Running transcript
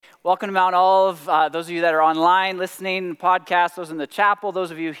Welcome to Mount Olive. Those of you that are online listening, podcast, those in the chapel, those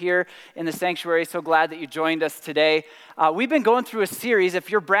of you here in the sanctuary, so glad that you joined us today. We've been going through a series,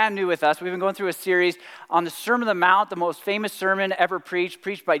 if you're brand new with us, we've been going through a series on the Sermon on the Mount, the most famous sermon ever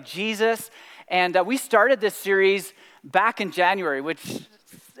preached by Jesus. And we started this series back in January, which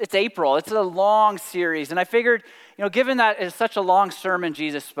it's April. It's a long series. And I figured, given that it's such a long sermon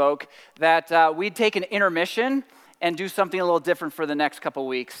Jesus spoke, that we'd take an intermission and do something a little different for the next couple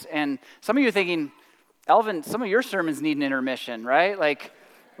weeks. And some of you are thinking, Elvin, some of your sermons need an intermission, right? Like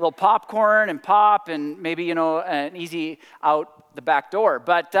a little popcorn and pop and maybe, an easy out the back door.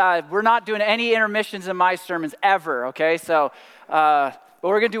 But we're not doing any intermissions in my sermons ever, okay? So, but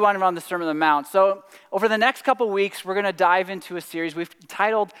we're going to do one on the Sermon on the Mount. So over the next couple weeks, we're going to dive into a series we've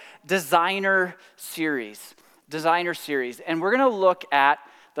titled Designer Series. And we're going to look at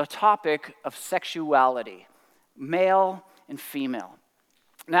the topic of sexuality. Male and female.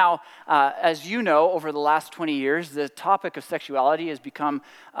 Now, as you know, over the last 20 years, the topic of sexuality has become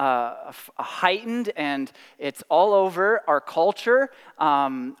heightened, and it's all over our culture.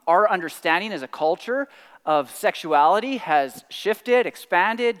 Our understanding as a culture of sexuality has shifted,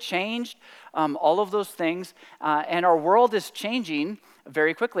 expanded, changed, all of those things. And our world is changing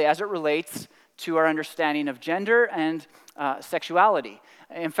very quickly as it relates to our understanding of gender and sexuality.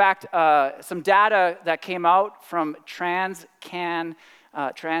 In fact, some data that came out from Trans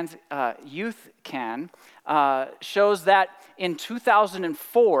Youth Can shows that in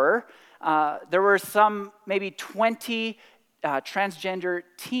 2004, there were some maybe 20 transgender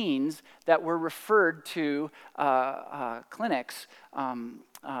teens that were referred to clinics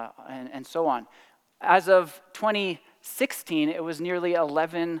and so on. As of 2016, it was nearly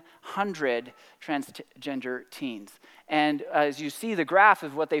 1,100 transgender teens. And as you see the graph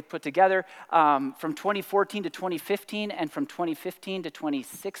of what they put together, from 2014 to 2015 and from 2015 to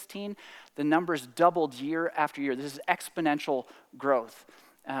 2016, the numbers doubled year after year. This is exponential growth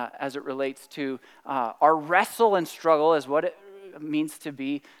as it relates to our wrestle and struggle as what it means to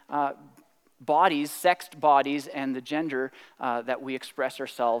be bodies, sexed bodies, and the gender that we express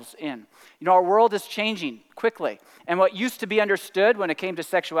ourselves in. Our world is changing quickly. And what used to be understood when it came to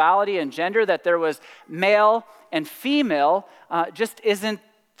sexuality and gender, that there was male and female, just isn't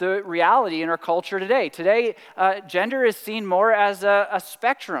the reality in our culture today. Today, gender is seen more as a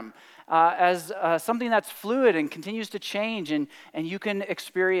spectrum, as something that's fluid and continues to change and you can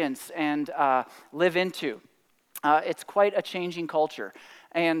experience and live into. It's quite a changing culture.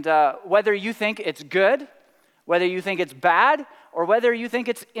 And whether you think it's good, whether you think it's bad, or whether you think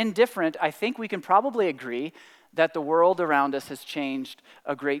it's indifferent, I think we can probably agree that the world around us has changed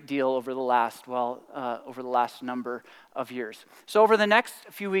a great deal over the last number of years. So over the next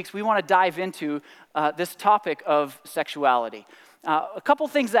few weeks, we want to dive into this topic of sexuality. A couple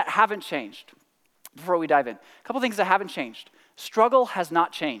things that haven't changed before we dive in. A couple things that haven't changed. Struggle has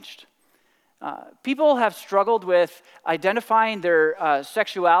not changed. People have struggled with identifying their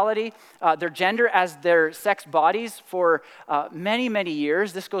sexuality, their gender as their sex bodies for many, many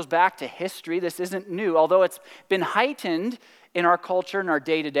years. This goes back to history. This isn't new. Although it's been heightened in our culture and our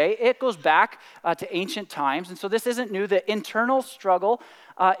day-to-day, it goes back to ancient times. And so this isn't new. The internal struggle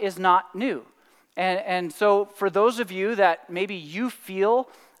is not new. And so for those of you that maybe you feel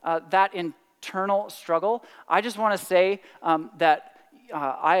that internal struggle, I just want to say that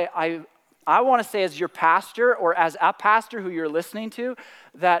I want to say as your pastor or as a pastor who you're listening to,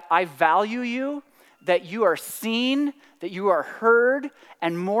 that I value you, that you are seen, that you are heard,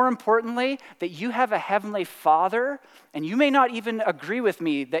 and more importantly, that you have a heavenly Father. And you may not even agree with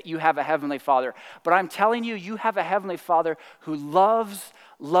me that you have a heavenly Father, but I'm telling you, you have a heavenly Father who loves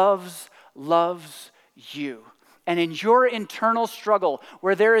you. And in your internal struggle,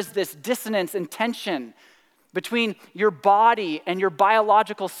 where there is this dissonance and tension between your body and your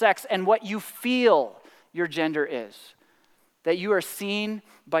biological sex and what you feel your gender is, that you are seen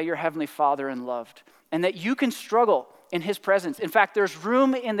by your Heavenly Father and loved, and that you can struggle in His presence. In fact, there's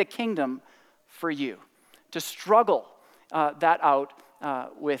room in the kingdom for you to struggle that out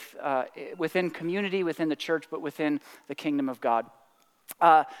within community, within the church, but within the kingdom of God.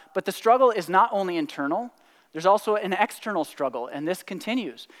 But the struggle is not only internal. There's also an external struggle, and this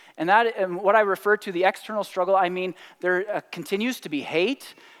continues. And what I refer to the external struggle, I mean there continues to be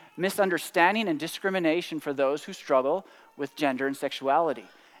hate, misunderstanding, and discrimination for those who struggle with gender and sexuality.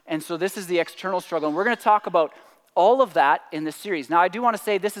 And so this is the external struggle, and we're going to talk about all of that in this series. Now, I do want to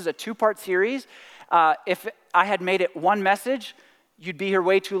say this is a two-part series. If I had made it one message, you'd be here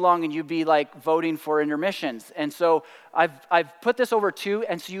way too long and you'd be like voting for intermissions. And so I've put this over too,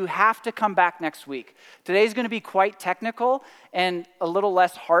 and so you have to come back next week. Today's going to be quite technical and a little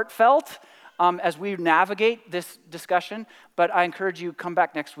less heartfelt as we navigate this discussion, but I encourage you, come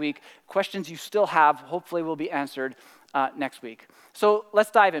back next week. Questions you still have, hopefully will be answered next week. So let's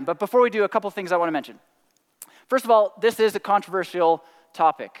dive in. But before we do, a couple things I want to mention. First of all, this is a controversial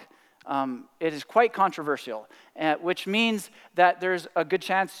topic. It is quite controversial, which means that there's a good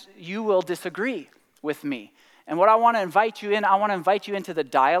chance you will disagree with me. And what I want to invite you in, I want to invite you into the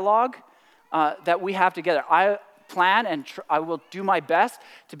dialogue that we have together. I plan and I will do my best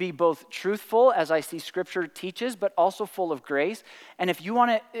to be both truthful as I see Scripture teaches, but also full of grace. And if you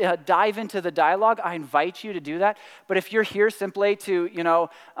want to dive into the dialogue, I invite you to do that. But if you're here simply to,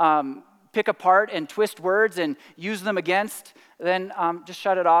 pick apart and twist words and use them against, then just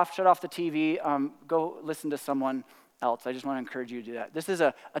shut it off, shut off the TV, go listen to someone else. I just want to encourage you to do that. This is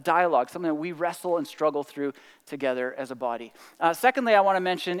a dialogue, something that we wrestle and struggle through together as a body. Secondly, I want to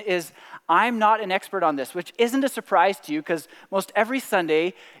mention is I'm not an expert on this, which isn't a surprise to you because most every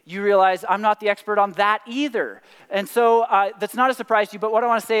Sunday you realize I'm not the expert on that either. And so that's not a surprise to you, but what I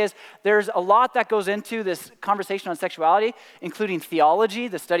want to say is there's a lot that goes into this conversation on sexuality, including theology,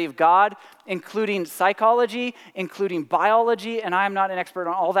 the study of God, including psychology, including biology, and I'm not an expert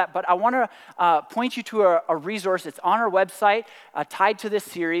on all that, but I want to point you to a resource. It's on our website, tied to this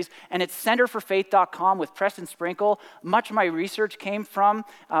series, and it's centerforfaith.com with Preston Sprinkle. Much of my research came from,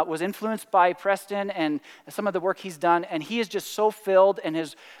 was influenced by Preston and some of the work he's done, and he is just so filled, and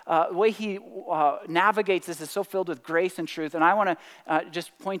his way he navigates this is so filled with grace and truth, and I want to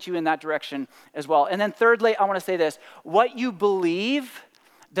just point you in that direction as well. And then thirdly, I want to say this: what you believe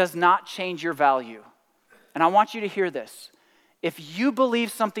does not change your value. And I want you to hear this. If you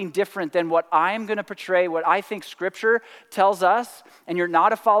believe something different than what I am going to portray, what I think Scripture tells us, and you're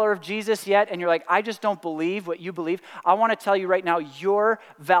not a follower of Jesus yet, and you're like, I just don't believe what you believe, I want to tell you right now, your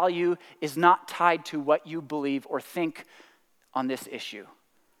value is not tied to what you believe or think on this issue.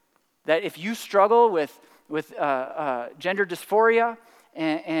 That if you struggle with gender dysphoria,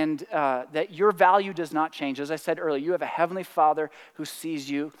 and that your value does not change. As I said earlier, you have a heavenly Father who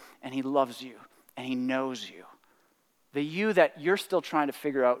sees you, and he loves you, and he knows you. The you that you're still trying to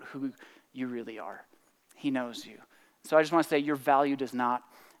figure out who you really are. He knows you. So I just want to say your value does not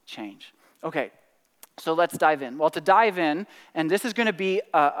change. Okay, so let's dive in. Well, to dive in, and this is going to be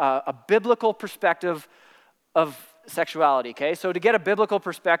a biblical perspective of sexuality, okay? So to get a biblical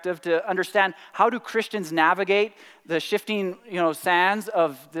perspective, to understand how do Christians navigate the shifting, sands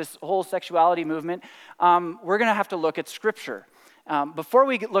of this whole sexuality movement, we're going to have to look at Scripture. Before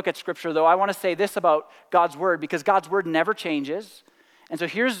we look at Scripture, though, I want to say this about God's Word, because God's Word never changes. And so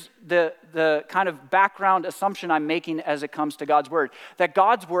here's the kind of background assumption I'm making as it comes to God's Word. That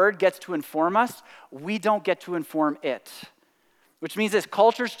God's Word gets to inform us, we don't get to inform it. Which means as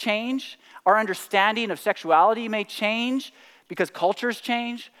cultures change, our understanding of sexuality may change because cultures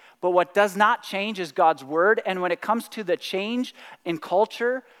change, but what does not change is God's Word. And when it comes to the change in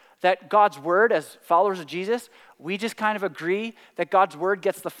culture, that God's Word, as followers of Jesus, we just kind of agree that God's Word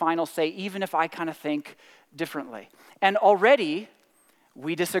gets the final say, even if I kind of think differently. And already,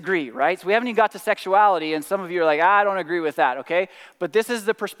 we disagree, right? So we haven't even got to sexuality, and some of you are like, I don't agree with that, okay? But this is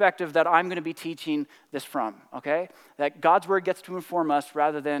the perspective that I'm going to be teaching this from, okay? That God's Word gets to inform us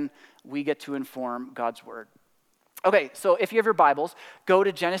rather than we get to inform God's Word. Okay, so if you have your Bibles, go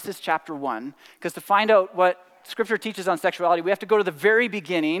to Genesis chapter 1, because to find out what Scripture teaches on sexuality, we have to go to the very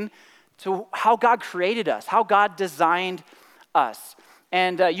beginning to how God created us, how God designed us.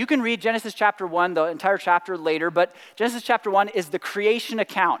 And you can read Genesis chapter 1, the entire chapter later, but Genesis chapter 1 is the creation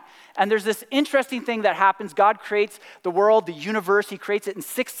account. And there's this interesting thing that happens. God creates the world, the universe. He creates it in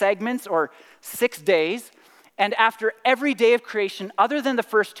 6 segments or 6 days. And after every day of creation, other than the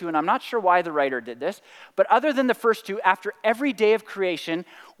first 2, and I'm not sure why the writer did this, but other than the first 2, after every day of creation,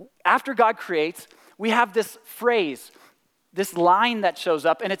 after God creates, we have this phrase, this line that shows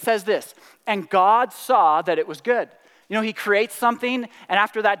up, and it says this: and God saw that it was good. He creates something, and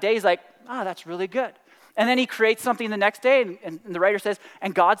after that day, he's like, that's really good. And then he creates something the next day, and the writer says,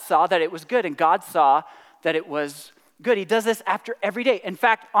 and God saw that it was good, and God saw that it was good. He does this after every day. In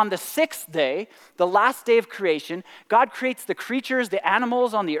fact, on the 6th day, the last day of creation, God creates the creatures, the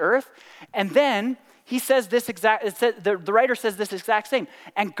animals on the earth, and then he says this the writer says this exact same,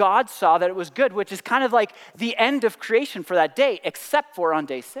 and God saw that it was good, which is kind of like the end of creation for that day, except for on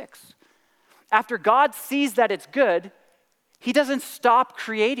day 6. After God sees that it's good, he doesn't stop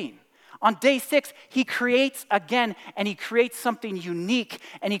creating. On day 6, he creates again, and he creates something unique,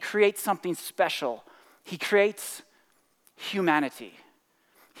 and he creates something special. He creates humanity.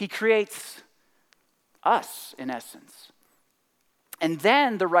 He creates us, in essence. And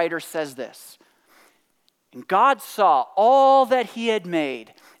then the writer says this, and God saw all that he had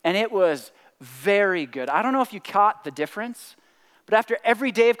made, and it was very good. I don't know if you caught the difference, but after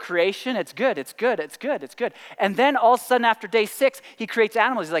every day of creation, it's good, it's good, it's good, it's good. And then all of a sudden after day 6, he creates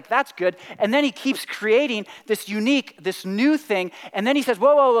animals. He's like, that's good. And then he keeps creating this unique, this new thing. And then he says,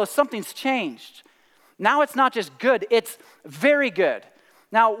 whoa, something's changed. Now it's not just good, it's very good.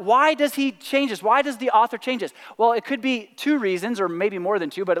 Now, why does he change this? Why does the author change this? Well, it could be 2 reasons, or maybe more than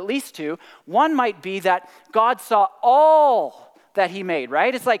 2, but at least 2. One might be that God saw all that he made,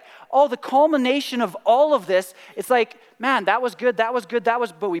 right? It's like, the culmination of all of this. It's like, man, that was good,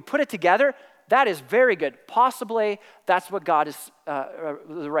 but we put it together. That is very good. Possibly that's what God is,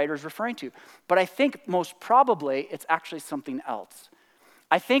 the writer is referring to. But I think most probably it's actually something else.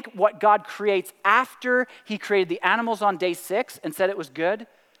 I think what God creates after he created the animals on day 6 and said it was good,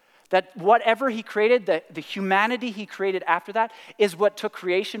 that whatever he created, the humanity he created after that, is what took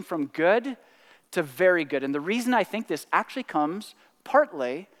creation from good to very good. And the reason I think this actually comes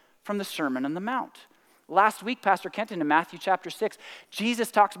partly from the Sermon on the Mount. Last week, Pastor Kenton, in Matthew chapter 6,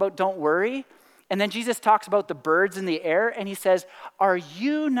 Jesus talks about don't worry, and then Jesus talks about the birds in the air, and he says, are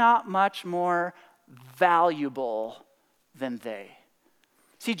you not much more valuable than they?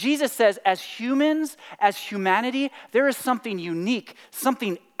 See, Jesus says, as humans, as humanity, there is something unique,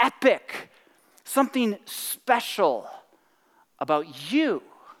 something epic, something special about you.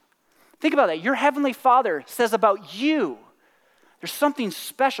 Think about that. Your heavenly Father says about you, there's something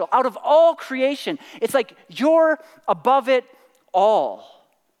special. Out of all creation, it's like you're above it all.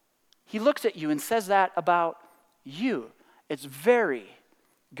 He looks at you and says that about you. It's very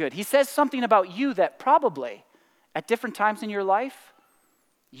good. He says something about you that probably, at different times in your life,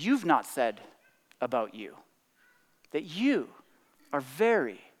 you've not said about you, that you are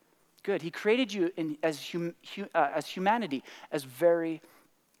very good. He created you as humanity as very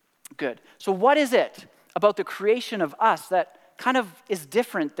good. So what is it about the creation of us that kind of is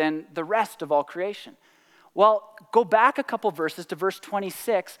different than the rest of all creation? Well, go back a couple verses to verse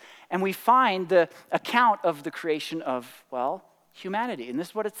 26, and we find the account of the creation of, humanity. And this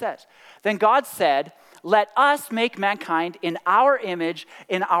is what it says. Then God said, let us make mankind in our image,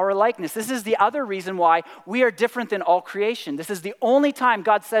 in our likeness. This is the other reason why we are different than all creation. This is the only time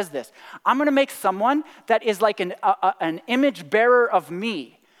God says this. I'm going to make someone that is like an image bearer of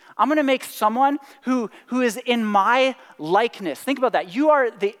me. I'm going to make someone who is in my likeness. Think about that. You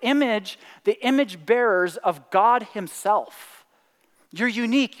are the image bearers of God himself. You're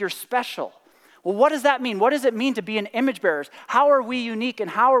unique, you're special. Well, what does that mean? What does it mean to be an image bearers? How are we unique and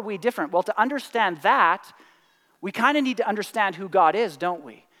how are we different? Well, to understand that, we kind of need to understand who God is, don't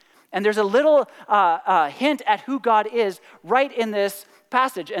we? And there's a little hint at who God is right in this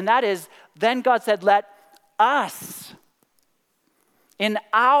passage, and that is, then God said, let us in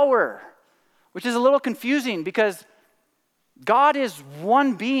our, which is a little confusing because God is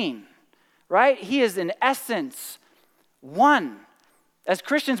one being, right? He is in essence one. As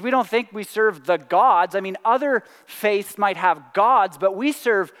Christians, we don't think we serve the gods. I mean, other faiths might have gods, but we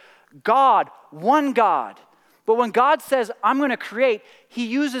serve God, one God. But when God says, I'm going to create, he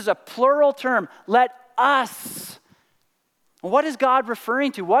uses a plural term, let us. What is God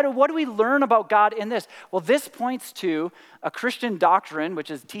referring to? What do we learn about God in this? Well, this points to a Christian doctrine,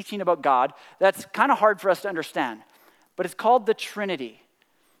 which is teaching about God, that's kind of hard for us to understand. But it's called the Trinity.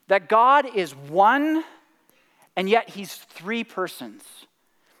 That God is one, and yet he's 3 persons.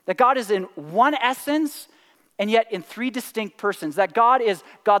 That God is in one essence, and yet in 3 distinct persons. That God is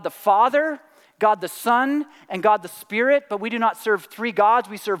God the Father, God the Son, and God the Spirit, but we do not serve 3 gods.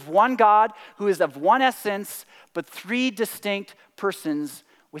 We serve one God who is of one essence, but 3 distinct persons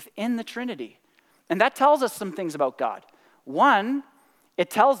within the Trinity. And that tells us some things about God. One, it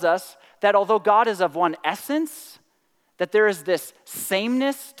tells us that although God is of one essence, that there is this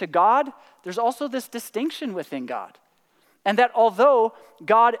sameness to God, there's also this distinction within God. And that although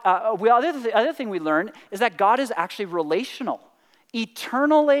God, the other thing we learn is that God is actually relational,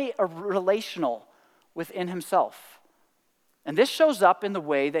 eternally relational within himself. And this shows up in the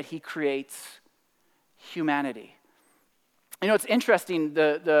way that he creates humanity. You know, it's interesting,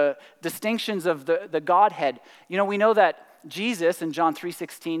 the distinctions of the Godhead. You know, we know that Jesus, in John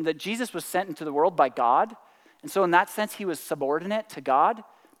 3:16, that Jesus was sent into the world by God. And so in that sense, he was subordinate to God,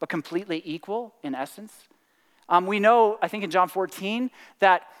 but completely equal in essence. We know, I think in John 14,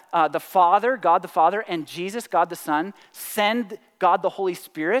 that the Father, God the Father, and Jesus, God the Son, send God the Holy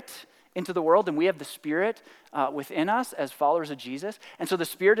Spirit into the world, and we have the Spirit within us as followers of Jesus. And so the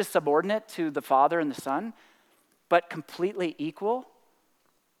Spirit is subordinate to the Father and the Son. but completely equal.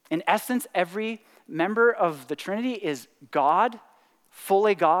 In essence, every member of the Trinity is God,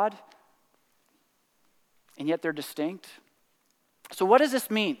 fully God, and yet they're distinct. So what does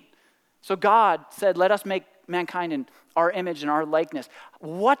this mean? So God said, let us make mankind in our image and our likeness.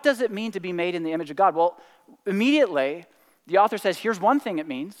 What does it mean to be made in the image of God? Well, immediately, the author says, here's one thing it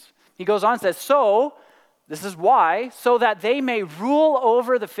means. He goes on and says, so, this is why, so that they may rule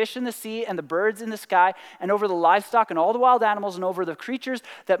over the fish in the sea and the birds in the sky and over the livestock and all the wild animals and over the creatures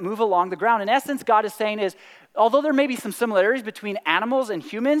that move along the ground. In essence, God is saying is, although there may be some similarities between animals and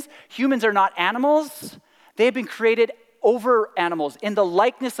humans, humans are not animals. They have been created over animals in the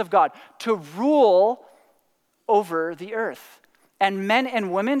likeness of God to rule over the earth. And men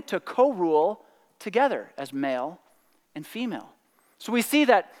and women to co-rule together as male and female. So we see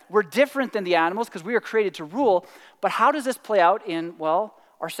that we're different than the animals because we are created to rule, but how does this play out in, well,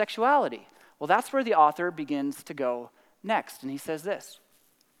 our sexuality? Well, that's where the author begins to go next, and he says this.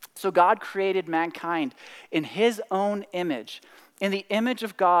 So God created mankind in his own image. In the image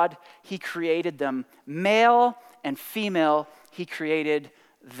of God, he created them. Male and female, he created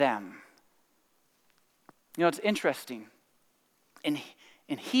them. You know, it's interesting. In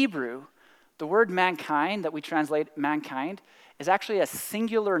Hebrew, the word mankind that we translate mankind is actually a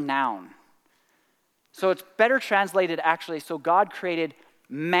singular noun. So it's better translated actually, so God created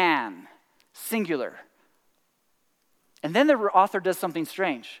man, singular. And then the author does something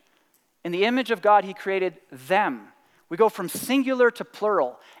strange. In the image of God, he created them. We go from singular to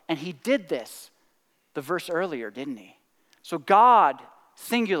plural, and he did this the verse earlier, didn't he? So God,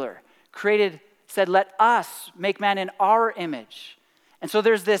 singular, said, let us make man in our image. And so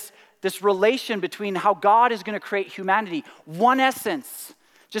there's this relation between how God is going to create humanity, one essence,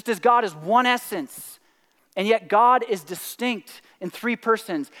 just as God is one essence. And yet God is distinct in three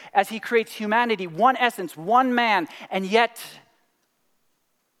persons as he creates humanity, one essence, one man, and yet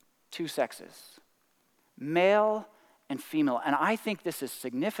two sexes, male and female. And I think this is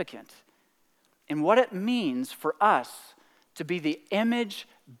significant in what it means for us to be the image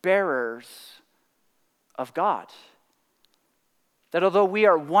bearers of God. That although we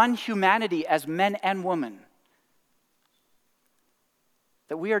are one humanity as men and women,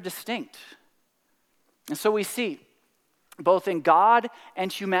 that we are distinct. And so we see, both in God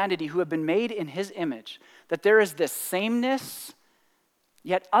and humanity who have been made in his image, that there is this sameness,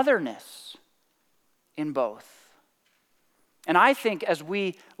 yet otherness in both. And I think as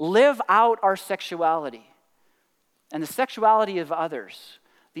we live out our sexuality and the sexuality of others,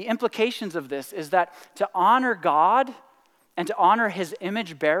 the implications of this is that to honor God and to honor his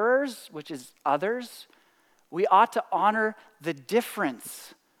image bearers, which is others, we ought to honor the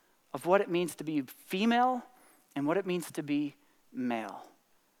difference of what it means to be female and what it means to be male.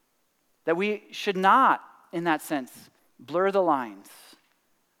 That we should not, in that sense, blur the lines.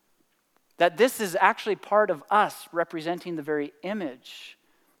 That this is actually part of us representing the very image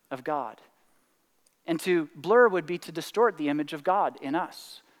of God. And to blur would be to distort the image of God in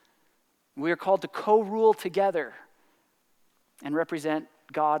us. We are called to co-rule together and represent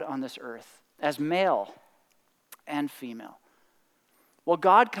God on this earth as male and female. Well,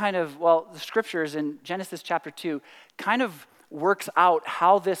 the scriptures in Genesis chapter 2 kind of works out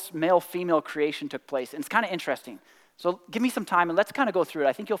how this male-female creation took place. And it's kind of interesting. So give me some time and let's kind of go through it.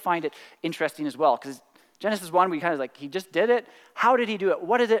 I think you'll find it interesting as well, because Genesis 1, we kind of like, he just did it. How did he do it?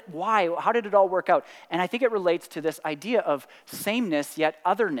 What is it? Why? How did it all work out? And I think it relates to this idea of sameness yet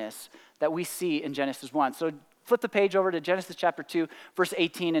otherness that we see in Genesis 1. So flip the page over to Genesis chapter 2, verse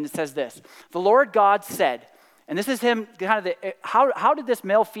 18, and it says this. The Lord God said, and this is him, how did this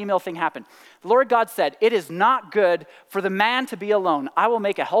male-female thing happen? The Lord God said, it is not good for the man to be alone. I will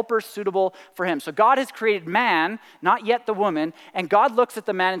make a helper suitable for him. So God has created man, not yet the woman, and God looks at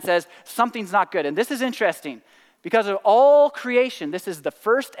the man and says, something's not good. And this is interesting. Because of all creation, this is the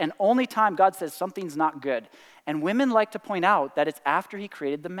first and only time God says something's not good. And women like to point out that it's after he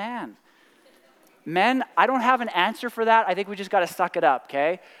created the man. Men, I don't have an answer for that. I think we just got to suck it up,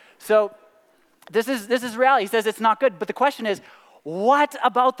 okay? So this is reality. He says it's not good. But the question is, what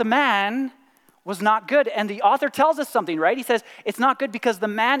about the man was not good? And the author tells us something, right? He says it's not good because the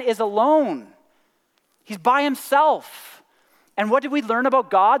man is alone. He's by himself. And what did we learn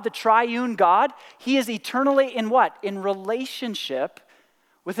about God, the triune God? He is eternally in what? In relationship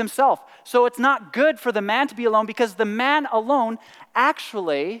with himself. So it's not good for the man to be alone because the man alone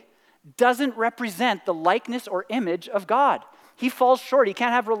actually doesn't represent the likeness or image of God. He falls short. He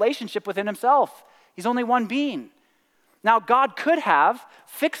can't have relationship within himself. He's only one being. Now, God could have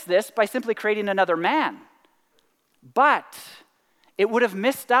fixed this by simply creating another man. But it would have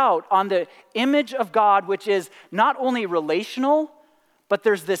missed out on the image of God, which is not only relational, but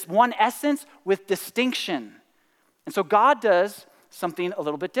there's this one essence with distinction. And so God does something a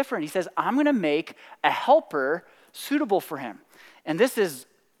little bit different. He says, I'm going to make a helper suitable for him. And this is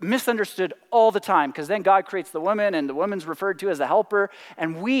misunderstood all the time, because then God creates the woman and the woman's referred to as a helper,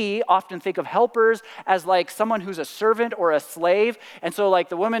 and we often think of helpers as like someone who's a servant or a slave, and so like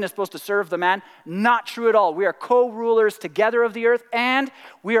the woman is supposed to serve the man. Not true at all. We are co-rulers together of the earth, and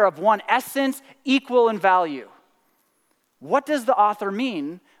we are of one essence, equal in value. What does the author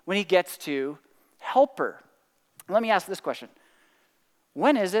mean when he gets to helper? Let me ask this question.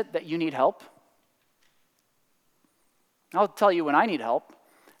 When is it that you need help? I'll tell you when I need help.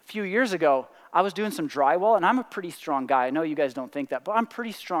 A few years ago, I was doing some drywall, and I'm a pretty strong guy. I know you guys don't think that, but I'm a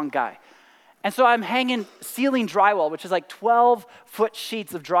pretty strong guy. And so I'm hanging ceiling drywall, which is like 12-foot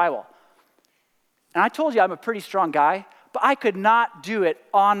sheets of drywall. And I told you I'm a pretty strong guy, but I could not do it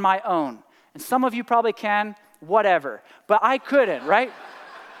on my own. And some of you probably can, whatever. But I couldn't, right?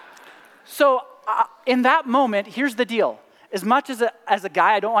 So in that moment, here's the deal. As much as a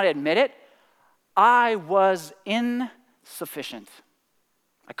guy, I don't want to admit it, I was insufficient.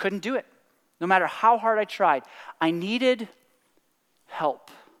 I couldn't do it. No matter how hard I tried, I needed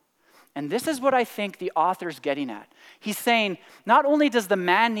help. And this is what I think the author's getting at. He's saying, not only does the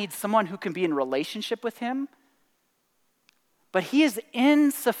man need someone who can be in relationship with him, but he is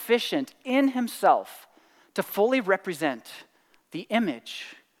insufficient in himself to fully represent the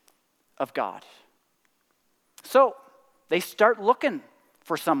image of God. So they start looking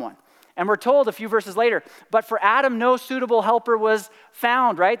for someone. And we're told a few verses later, but for Adam, no suitable helper was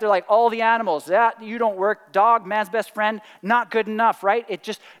found, right? They're like, all the animals, that you don't work, dog, man's best friend, not good enough, right?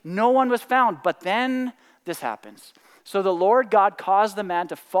 No one was found. But then this happens. So the Lord God caused the man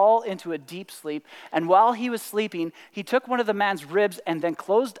to fall into a deep sleep. And while he was sleeping, he took one of the man's ribs and then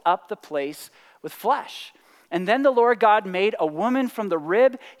closed up the place with flesh. And then the Lord God made a woman from the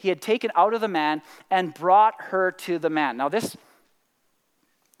rib he had taken out of the man and brought her to the man. Now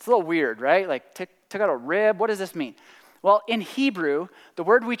it's a little weird, right? Like, took out a rib. What does this mean? Well, in Hebrew, the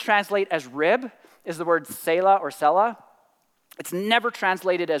word we translate as rib is the word selah or selah. It's never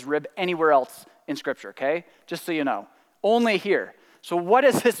translated as rib anywhere else in Scripture, okay? Just so you know. Only here. So what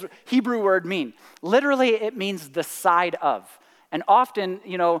does this Hebrew word mean? Literally, it means the side of. And often,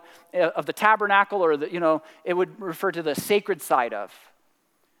 of the tabernacle or it would refer to the sacred side of.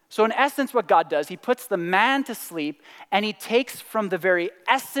 So in essence, what God does, he puts the man to sleep, and he takes from the very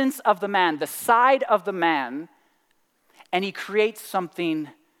essence of the man, the side of the man, and he creates something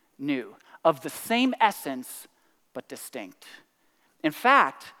new, of the same essence, but distinct. In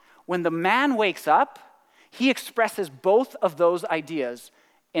fact, when the man wakes up, he expresses both of those ideas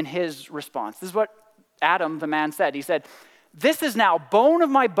in his response. This is what Adam, the man, said. He said, "This is now bone of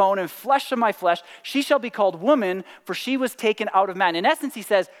my bone and flesh of my flesh. She shall be called woman, for she was taken out of man." In essence, he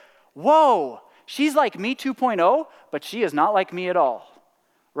says, whoa, she's like me 2.0, but she is not like me at all,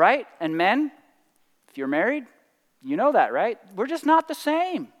 right? And men, if you're married, you know that, right? We're just not the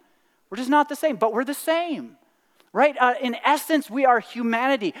same. We're just not the same, but we're the same, right? In essence, we are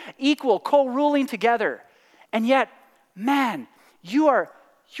humanity, equal, co-ruling together. And yet, man, you are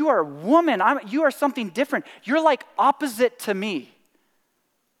a woman. You are something different. You're like opposite to me,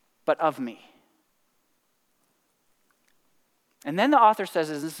 but of me. And then the author says,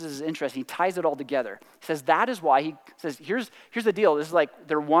 this is interesting, he ties it all together. He says, that is why, he says, here's the deal. This is like,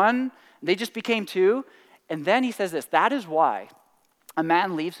 they're one, they just became two. And then he says this, that is why a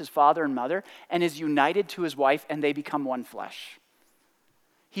man leaves his father and mother and is united to his wife, and they become one flesh.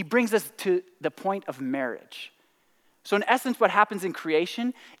 He brings us to the point of marriage. So in essence, what happens in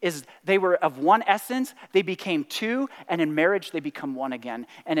creation is they were of one essence, they became two, and in marriage, they become one again.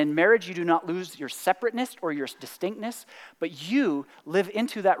 And in marriage, you do not lose your separateness or your distinctness, but you live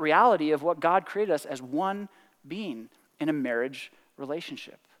into that reality of what God created us as one being in a marriage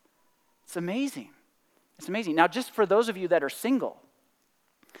relationship. It's amazing. It's amazing. Now, just for those of you that are single,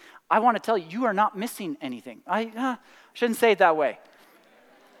 I want to tell you, you are not missing anything. I shouldn't say it that way.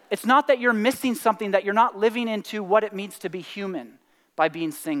 It's not that you're missing something, that you're not living into what it means to be human by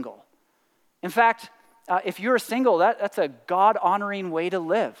being single. In fact, if you're single, that's a God-honoring way to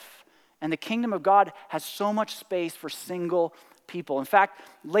live. And the kingdom of God has so much space for single people. In fact,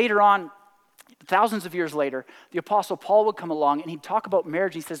 later on, thousands of years later, the Apostle Paul would come along and he'd talk about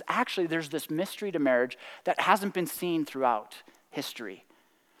marriage. He says, actually, there's this mystery to marriage that hasn't been seen throughout history.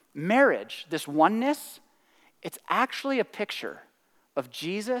 Marriage, this oneness, it's actually a picture of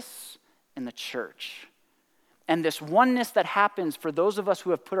Jesus and the church. And this oneness that happens for those of us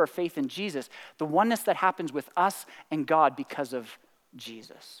who have put our faith in Jesus, the oneness that happens with us and God because of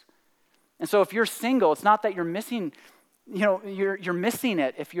Jesus. And so if you're single, it's not that you're missing, you're missing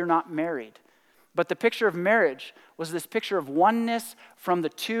it if you're not married. But the picture of marriage was this picture of oneness from the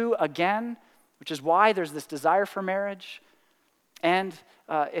two again, which is why there's this desire for marriage. And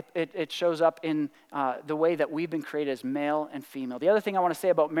it shows up in the way that we've been created as male and female. The other thing I want to say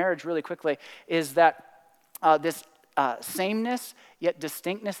about marriage really quickly is that this sameness yet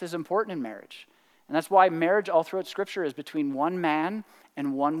distinctness is important in marriage. And that's why marriage all throughout Scripture is between one man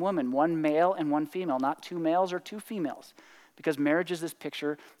and one woman, one male and one female, not two males or two females. Because marriage is this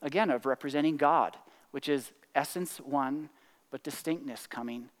picture, again, of representing God, which is essence one, but distinctness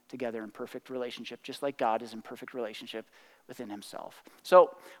coming together in perfect relationship, just like God is in perfect relationship within himself.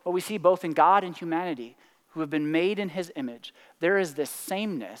 So what we see both in God and humanity, who have been made in his image, there is this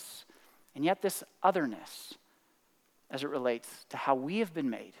sameness and yet this otherness as it relates to how we have been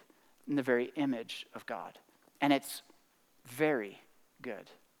made in the very image of God. And it's very good.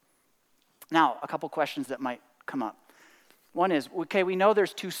 Now, a couple questions that might come up. One is, okay, we know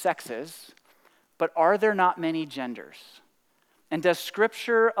there's two sexes, but are there not many genders? And does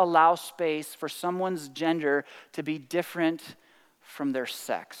Scripture allow space for someone's gender to be different from their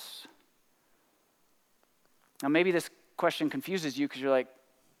sex? Now, maybe this question confuses you because you're like,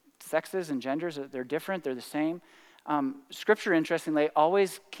 sexes and genders, they're different, they're the same. Scripture, interestingly,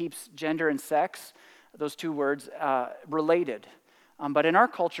 always keeps gender and sex, those two words, related. But in our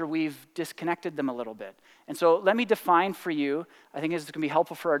culture, we've disconnected them a little bit. And so let me define for you, I think this is going to be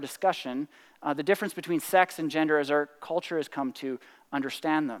helpful for our discussion, the difference between sex and gender as our culture has come to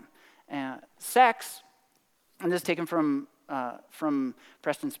understand them. Sex, and this is taken from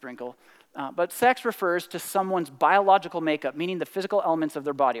Preston Sprinkle, but sex refers to someone's biological makeup, meaning the physical elements of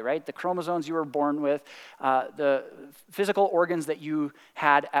their body, right? The chromosomes you were born with, the physical organs that you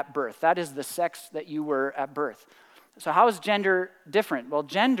had at birth. That is the sex that you were at birth. So how is gender different? Well,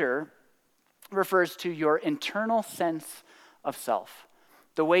 gender refers to your internal sense of self,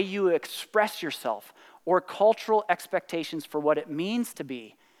 the way you express yourself, or cultural expectations for what it means to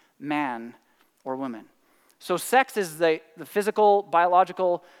be man or woman. So sex is the physical,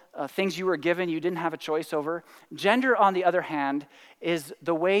 biological things you were given, you didn't have a choice over. Gender, on the other hand, is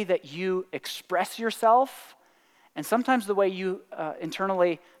the way that you express yourself and sometimes the way you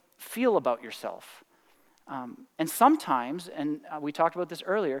internally feel about yourself. And sometimes, and we talked about this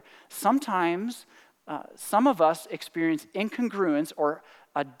earlier, sometimes some of us experience incongruence or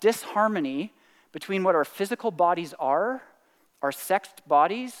a disharmony between what our physical bodies are, our sexed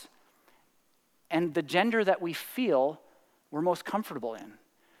bodies, and the gender that we feel we're most comfortable in.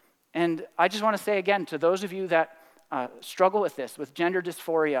 And I just want to say again, to those of you that struggle with this, with gender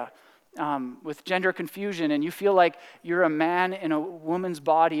dysphoria, with gender confusion, and you feel like you're a man in a woman's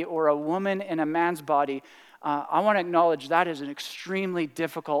body or a woman in a man's body, I want to acknowledge that is an extremely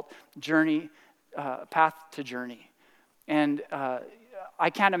difficult journey, path to journey. And I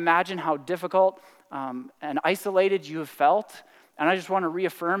can't imagine how difficult and isolated you have felt. And I just want to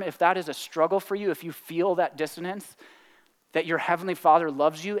reaffirm, if that is a struggle for you, if you feel that dissonance, that your Heavenly Father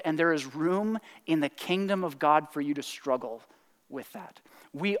loves you and there is room in the kingdom of God for you to struggle with that.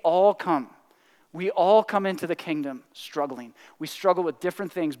 We all come into the kingdom struggling. We struggle with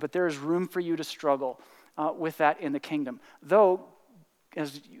different things, but there is room for you to struggle with that in the kingdom. Though,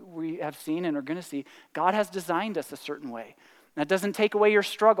 as we have seen and are going to see, God has designed us a certain way. That doesn't take away your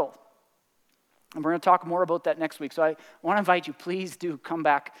struggle. And we're going to talk more about that next week. So I want to invite you, please do come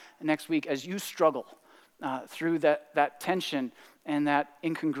back next week as you struggle through that tension and that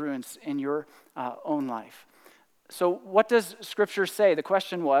incongruence in your own life. So what does Scripture say? The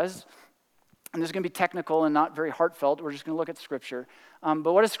question was, and this is going to be technical and not very heartfelt, we're just going to look at Scripture.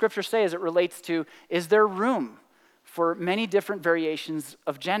 But what does Scripture say as it relates to, is there room for many different variations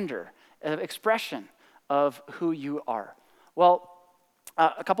of gender, of expression of who you are? Well,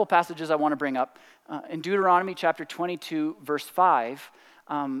 a couple passages I want to bring up. In Deuteronomy chapter 22, verse 5,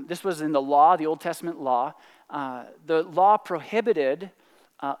 this was in the law, the Old Testament law. The law prohibited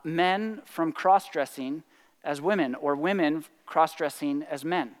men from cross-dressing as women, or women cross-dressing as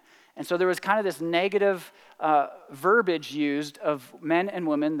men. And so there was kind of this negative verbiage used of men and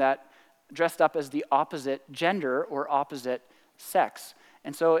women that dressed up as the opposite gender or opposite sex.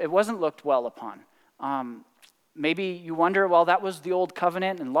 And so it wasn't looked well upon. Maybe you wonder, well, that was the Old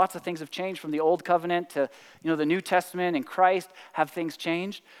Covenant, and lots of things have changed from the Old Covenant to the New Testament and Christ. Have things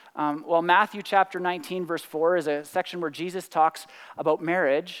changed? Well, Matthew chapter 19, verse 4 is a section where Jesus talks about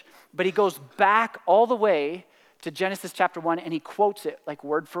marriage, but he goes back all the way to Genesis chapter 1, and he quotes it like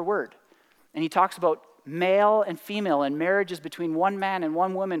word for word. And he talks about male and female, and marriages between one man and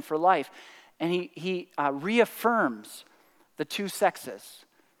one woman for life. And he reaffirms the two sexes.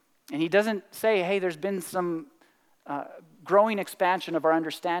 And he doesn't say, hey, there's been some growing expansion of our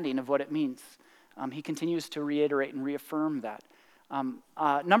understanding of what it means. He continues to reiterate and reaffirm that.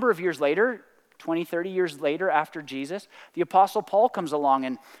 A number of years later, 20, 30 years later after Jesus, the Apostle Paul comes along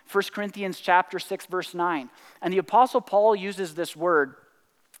in 1 Corinthians chapter 6, verse 9. And the Apostle Paul uses this word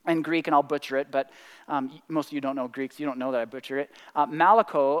in Greek, and I'll butcher it, but most of you don't know Greek, so you don't know that I butcher it.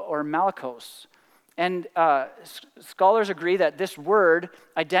 Malako or malakos. And scholars agree that this word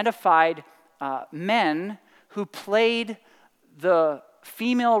identified men who played the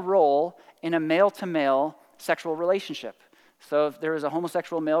female role in a male-to-male sexual relationship. So if there was a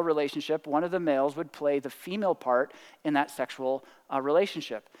homosexual male relationship, one of the males would play the female part in that sexual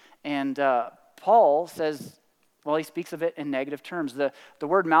relationship. And Paul says, well, he speaks of it in negative terms. The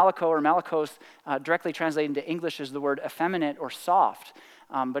word malako or malakos directly translated into English is the word effeminate or soft.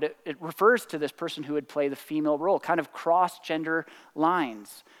 But it refers to this person who would play the female role, kind of cross-gender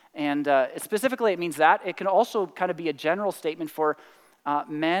lines. And specifically it means that. It can also kind of be a general statement for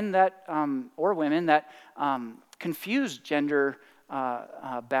men that, or women that confuse gender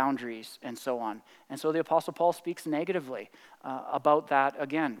boundaries and so on. And so the Apostle Paul speaks negatively about that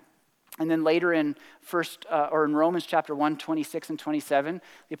again. And then later in Romans chapter 1, 26 and 27,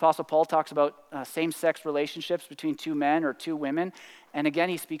 the Apostle Paul talks about same-sex relationships between two men or two women. And again,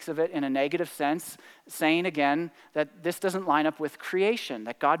 he speaks of it in a negative sense, saying again that this doesn't line up with creation,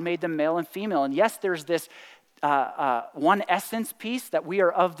 that God made them male and female. And yes, there's this one essence piece that we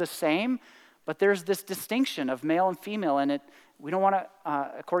are of the same, but there's this distinction of male and female, and we don't want to,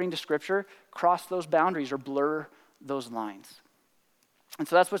 according to Scripture, cross those boundaries or blur those lines. And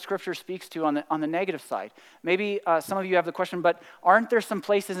so that's what Scripture speaks to on the negative side. Maybe some of you have the question, but aren't there some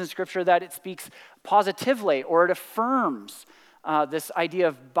places in Scripture that it speaks positively or it affirms this idea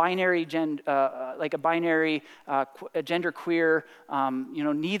of binary, like a binary genderqueer,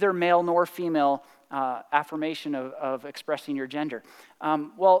 neither male nor female affirmation of expressing your gender?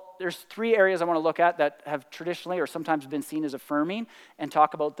 Well, there's three areas I want to look at that have traditionally or sometimes been seen as affirming, and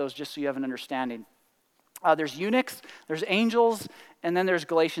talk about those just so you have an understanding. There's eunuchs, there's angels, and then there's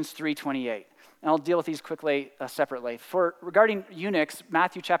Galatians 3:28. And I'll deal with these quickly, separately. Regarding eunuchs,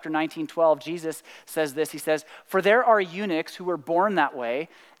 Matthew chapter 19:12, Jesus says this. He says, "For there are eunuchs who were born that way,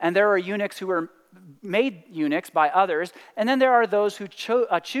 and there are eunuchs who were made eunuchs by others, and then there are those who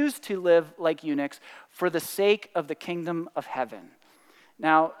choose to live like eunuchs for the sake of the kingdom of heaven."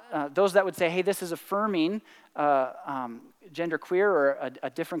 Now, those that would say, hey, this is affirming genderqueer or a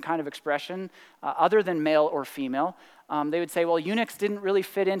different kind of expression other than male or female, they would say, well, eunuchs didn't really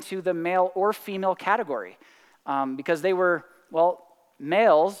fit into the male or female category because they were,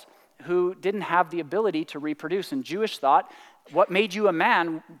 males who didn't have the ability to reproduce. In Jewish thought, what made you a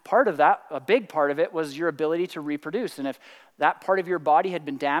man, part of that, a big part of it, was your ability to reproduce. And if that part of your body had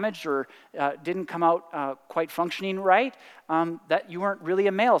been damaged or didn't come out quite functioning right, that you weren't really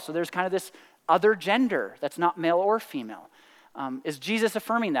a male. So there's kind of this other gender that's not male or female. Is Jesus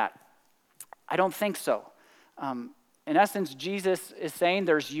affirming that? I don't think so. In essence, Jesus is saying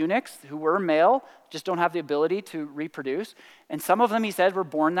there's eunuchs who were male, just don't have the ability to reproduce. And some of them, he said, were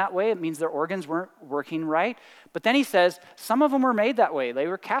born that way. It means their organs weren't working right. But then he says some of them were made that way. They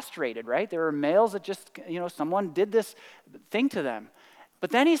were castrated, right? They were males that just, someone did this thing to them.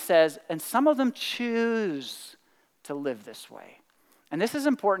 But then he says, and some of them choose to live this way. And this is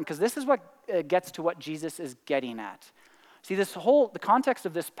important because this is what gets to what Jesus is getting at. See, the context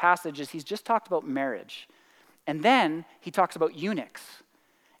of this passage is he's just talked about marriage. And then he talks about eunuchs.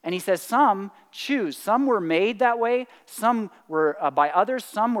 And he says some choose. Some were made that way. Some were by others.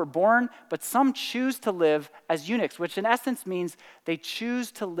 Some were born. But some choose to live as eunuchs, which in essence means they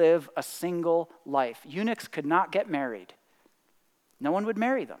choose to live a single life. Eunuchs could not get married. No one would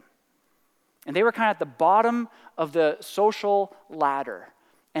marry them. And they were kind of at the bottom of the social ladder.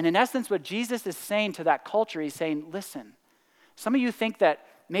 And in essence, what Jesus is saying to that culture, he's saying, listen, some of you think that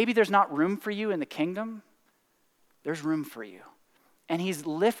maybe there's not room for you in the kingdom. There's room for you. And he's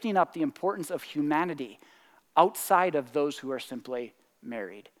lifting up the importance of humanity outside of those who are simply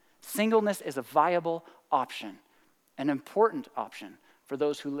married. Singleness is a viable option, an important option for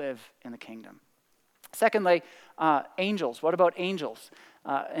those who live in the kingdom. Secondly, angels. What about angels?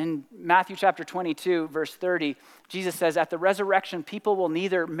 In Matthew chapter 22, verse 30, Jesus says, at the resurrection, people will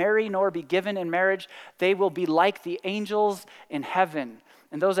neither marry nor be given in marriage. They will be like the angels in heaven.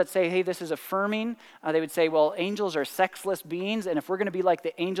 And those that say, hey, this is affirming, they would say, well, angels are sexless beings, and if we're going to be like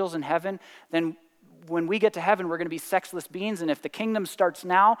the angels in heaven, then when we get to heaven, we're going to be sexless beings, and if the kingdom starts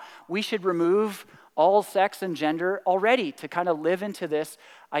now, we should remove all sex and gender already to kind of live into this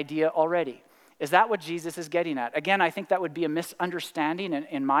idea already. Is that what Jesus is getting at? Again, I think that would be a misunderstanding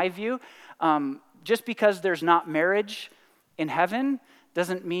in my view. Just because there's not marriage in heaven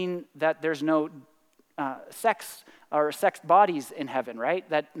doesn't mean that there's no sex or sex bodies in heaven, right?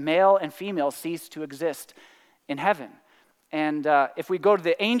 That male and female cease to exist in heaven. And if we go to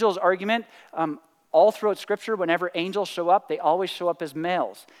the angels argument, all throughout Scripture, whenever angels show up, they always show up as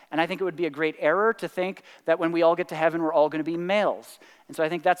males. And I think it would be a great error to think that when we all get to heaven, we're all going to be males. And so I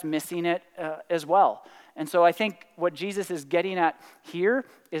think that's missing it as well. And so I think what Jesus is getting at here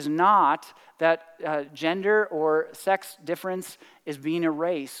is not that gender or sex difference is being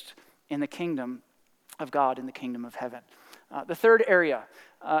erased in the kingdom of God, in the kingdom of heaven. The third area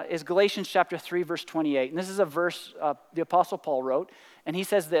is Galatians chapter 3, verse 28. And this is a verse the Apostle Paul wrote. And he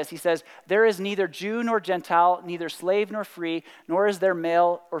says this, he says, "There is neither Jew nor Gentile, neither slave nor free, nor is there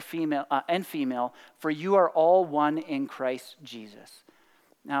male or female and female, for you are all one in Christ Jesus."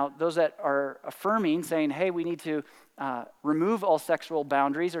 Now, those that are affirming, saying, hey, we need to remove all sexual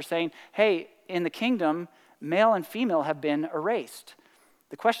boundaries, are saying, hey, in the kingdom, male and female have been erased.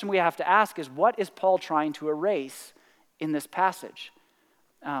 The question we have to ask is, what is Paul trying to erase in this passage?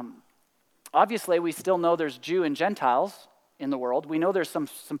 Obviously, we still know there's Jew and Gentiles in the world. We know there's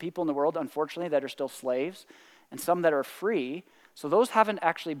some people in the world, unfortunately, that are still slaves, and some that are free. So those haven't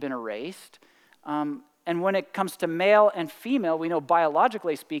actually been erased. And when it comes to male and female, we know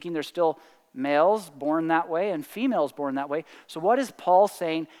biologically speaking, there's still males born that way and females born that way. So what is Paul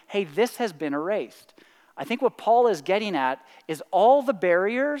saying? Hey, this has been erased. I think what Paul is getting at is all the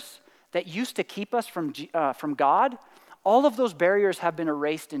barriers that used to keep us from God, all of those barriers have been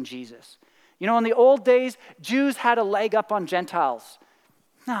erased in Jesus. You know, in the old days, Jews had a leg up on Gentiles.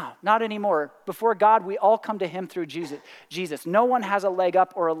 No, not anymore. Before God, we all come to him through Jesus. No one has a leg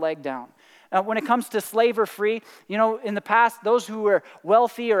up or a leg down. When it comes to slave or free, you know, in the past, those who were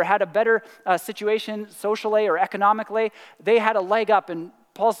wealthy or had a better situation socially or economically, they had a leg up. And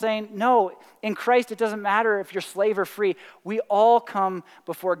Paul's saying, no, in Christ, it doesn't matter if you're slave or free. We all come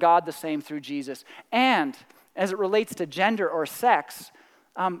before God the same through Jesus. And as it relates to gender or sex,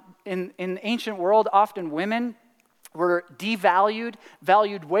 in the ancient world, often women were devalued,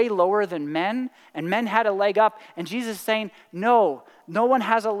 valued way lower than men, and men had a leg up. And Jesus is saying, no one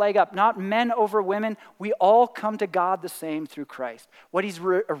has a leg up, not men over women. We all come to God the same through Christ. What he's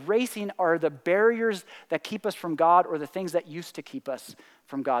erasing are the barriers that keep us from God or the things that used to keep us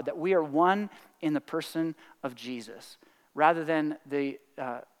from God, that we are one in the person of Jesus, rather than the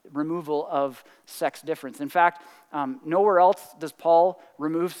removal of sex difference. In fact, nowhere else does Paul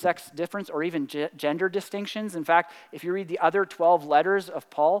remove sex difference or even gender distinctions. In fact, if you read the other 12 letters of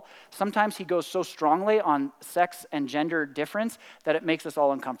Paul, sometimes he goes so strongly on sex and gender difference that it makes us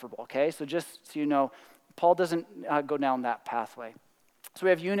all uncomfortable, okay? So just so you know, Paul doesn't go down that pathway. So we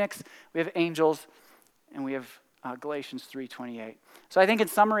have eunuchs, we have angels, and we have Galatians 3:28. So I think in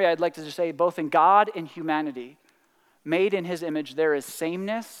summary, I'd like to just say both in God and humanity, made in his image, there is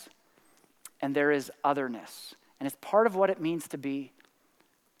sameness and there is otherness. And it's part of what it means to be,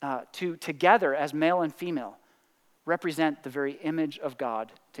 together as male and female, represent the very image of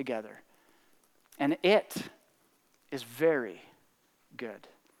God together. And it is very good.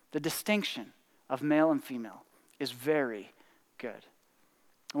 The distinction of male and female is very good.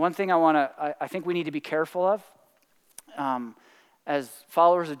 One thing I think we need to be careful of, as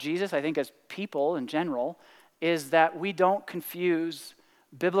followers of Jesus, I think as people in general, is that we don't confuse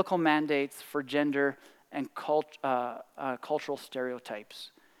biblical mandates for gender and cultural stereotypes.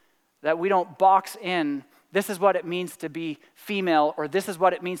 That we don't box in, this is what it means to be female, or this is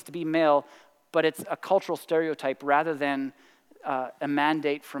what it means to be male, but it's a cultural stereotype rather than a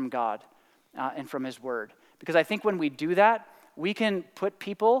mandate from God and from his word. Because I think when we do that, we can put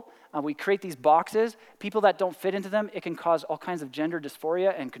people, we create these boxes, people that don't fit into them, it can cause all kinds of gender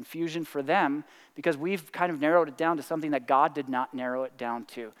dysphoria and confusion for them because we've kind of narrowed it down to something that God did not narrow it down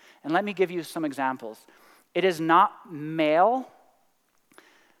to. And let me give you some examples. It is not male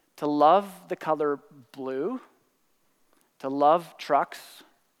to love the color blue, to love trucks,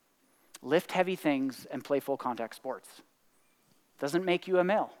 lift heavy things, and play full contact sports. Doesn't make you a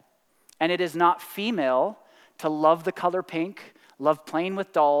male. And it is not female to love the color pink, love playing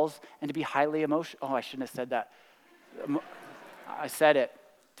with dolls, and to be highly emotional. Oh, I shouldn't have said that. I said it.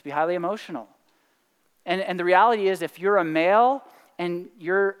 To be highly emotional. And the reality is, if you're a male and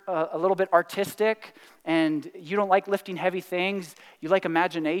you're a little bit artistic and you don't like lifting heavy things, you like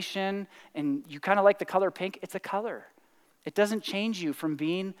imagination, and you kind of like the color pink, it's a color. It doesn't change you from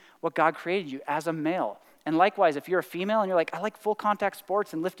being what God created you as a male. And likewise, if you're a female and you're like, I like full contact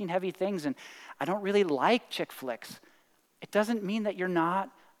sports and lifting heavy things, and I don't really like chick flicks, it doesn't mean that you're not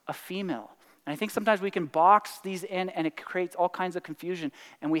a female. And I think sometimes we can box these in and it creates all kinds of confusion.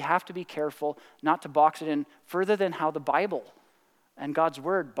 And we have to be careful not to box it in further than how the Bible and God's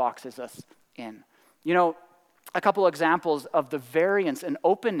word boxes us in. You know, a couple examples of the variance and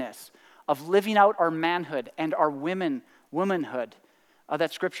openness of living out our manhood and our womanhood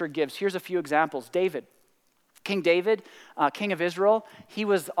that Scripture gives. Here's a few examples. David. King David, king of Israel, he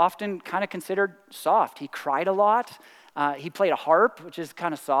was often kind of considered soft. He cried a lot. He played a harp, which is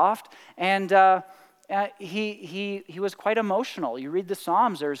kind of soft. And he was quite emotional. You read the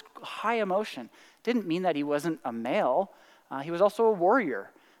Psalms, there's high emotion. Didn't mean that he wasn't a male. He was also a warrior.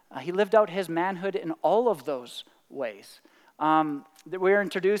 He lived out his manhood in all of those ways. We're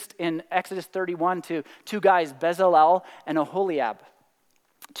introduced in Exodus 31 to two guys, Bezalel and Oholiab.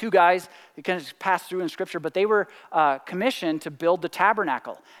 Two guys that kind of passed through in Scripture, but they were commissioned to build the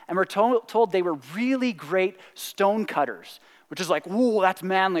tabernacle. And we're told they were really great stone cutters, which is like, whoa, that's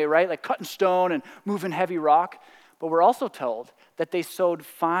manly, right? Like cutting stone and moving heavy rock. But we're also told that they sewed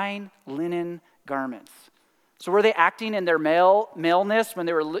fine linen garments. So were they acting in their maleness when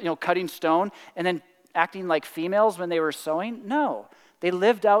they were cutting stone and then acting like females when they were sewing? No. They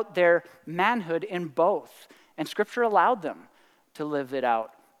lived out their manhood in both. And Scripture allowed them to live it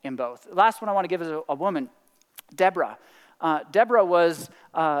out in both. The last one I want to give is a woman, Deborah. Deborah was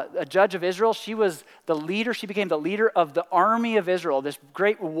a judge of Israel. She was the leader. She became the leader of the army of Israel, this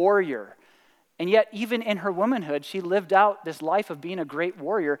great warrior. And yet, even in her womanhood, she lived out this life of being a great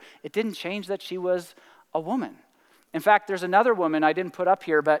warrior. It didn't change that she was a woman. In fact, there's another woman I didn't put up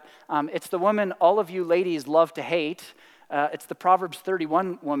here, but it's the woman all of you ladies love to hate. It's the Proverbs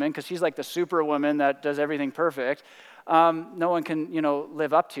 31 woman, because she's like the super woman that does everything perfect. No one can,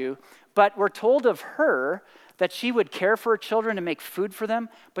 live up to. But we're told of her that she would care for her children and make food for them,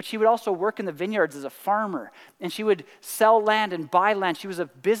 but she would also work in the vineyards as a farmer, and she would sell land and buy land. She was a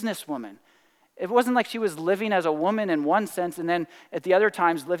businesswoman. It wasn't like she was living as a woman in one sense and then at the other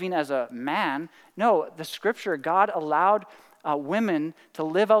times living as a man. No, the Scripture, God allowed women to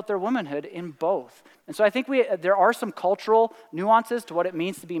live out their womanhood in both. And so I think there are some cultural nuances to what it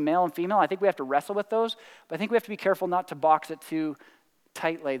means to be male and female. I think we have to wrestle with those, but I think we have to be careful not to box it too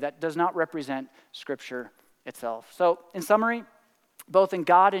tightly. That does not represent Scripture itself. So in summary, both in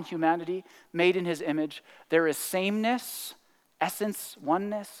God and humanity, made in his image, there is sameness, essence,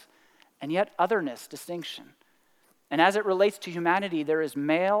 oneness, and yet otherness, distinction. And as it relates to humanity, there is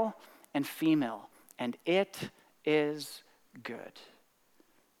male and female, and it is good.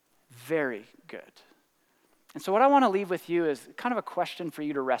 Very good. And so what I want to leave with you is kind of a question for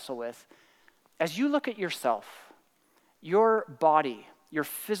you to wrestle with. As you look at yourself, your body, your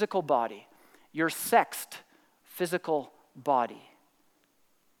physical body, your sexed physical body,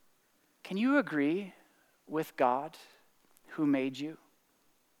 can you agree with God who made you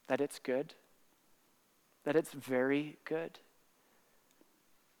that it's good? That it's very good?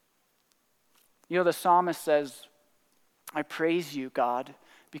 The psalmist says, I praise you, God,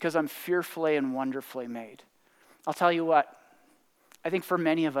 because I'm fearfully and wonderfully made. I'll tell you what, I think for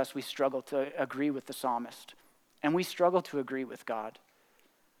many of us, we struggle to agree with the psalmist, and we struggle to agree with God.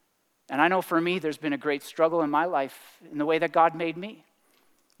 And I know for me, there's been a great struggle in my life in the way that God made me,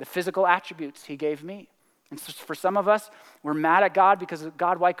 the physical attributes he gave me. And so for some of us, we're mad at God because,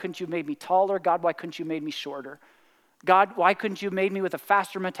 God, why couldn't you have made me taller? God, why couldn't you have made me shorter? God, why couldn't you have made me with a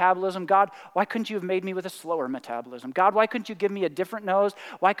faster metabolism? God, why couldn't you have made me with a slower metabolism? God, why couldn't you give me a different nose?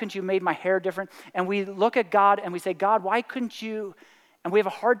 Why couldn't you have made my hair different? And we look at God and we say, God, why couldn't you? And we have a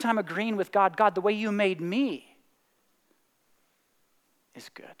hard time agreeing with God. God, the way you made me is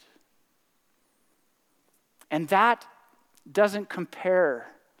good. And that doesn't compare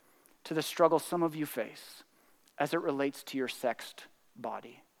to the struggle some of you face as it relates to your sexed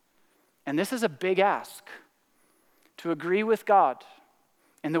body. And this is a big ask, to agree with God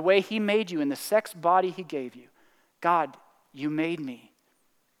in the way he made you, in the sex body he gave you. God, you made me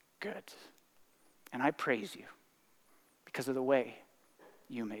good. And I praise you because of the way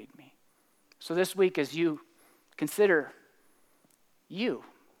you made me. So this week, as you consider you,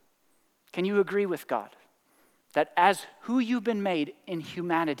 can you agree with God that as who you've been made in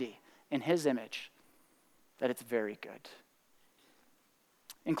humanity, in his image, that it's very good?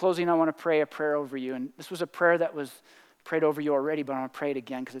 In closing, I want to pray a prayer over you. And this was a prayer that was prayed over you already, but I want to pray it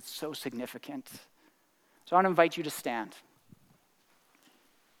again because it's so significant. So I want to invite you to stand.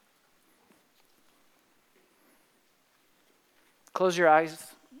 Close your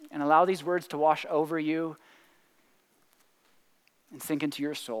eyes and allow these words to wash over you and sink into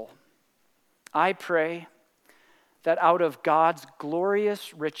your soul. I pray that out of God's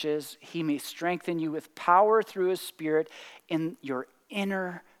glorious riches, he may strengthen you with power through his Spirit in your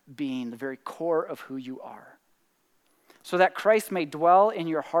inner being, the very core of who you are, so that Christ may dwell in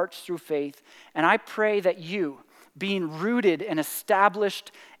your hearts through faith. And I pray that you, being rooted and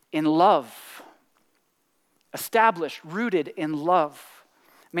established in love, rooted in love,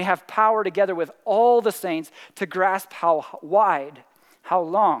 may have power together with all the saints to grasp how wide, how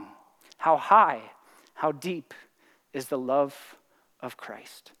long, how high, how deep is the love of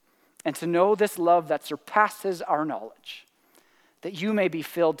Christ. And to know this love that surpasses our knowledge, that you may be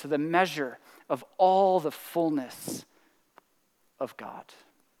filled to the measure of all the fullness of God.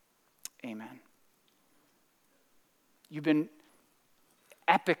 Amen. You've been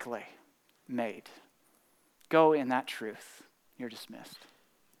epically made. Go in that truth. You're dismissed.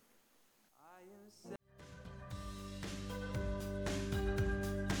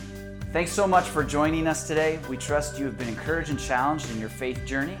 Thanks so much for joining us today. We trust you have been encouraged and challenged in your faith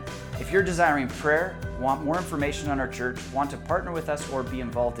journey. If you're desiring prayer, want more information on our church, want to partner with us, or be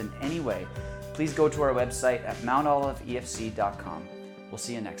involved in any way, please go to our website at mountoliveefc.com. We'll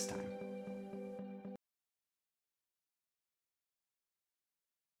see you next time.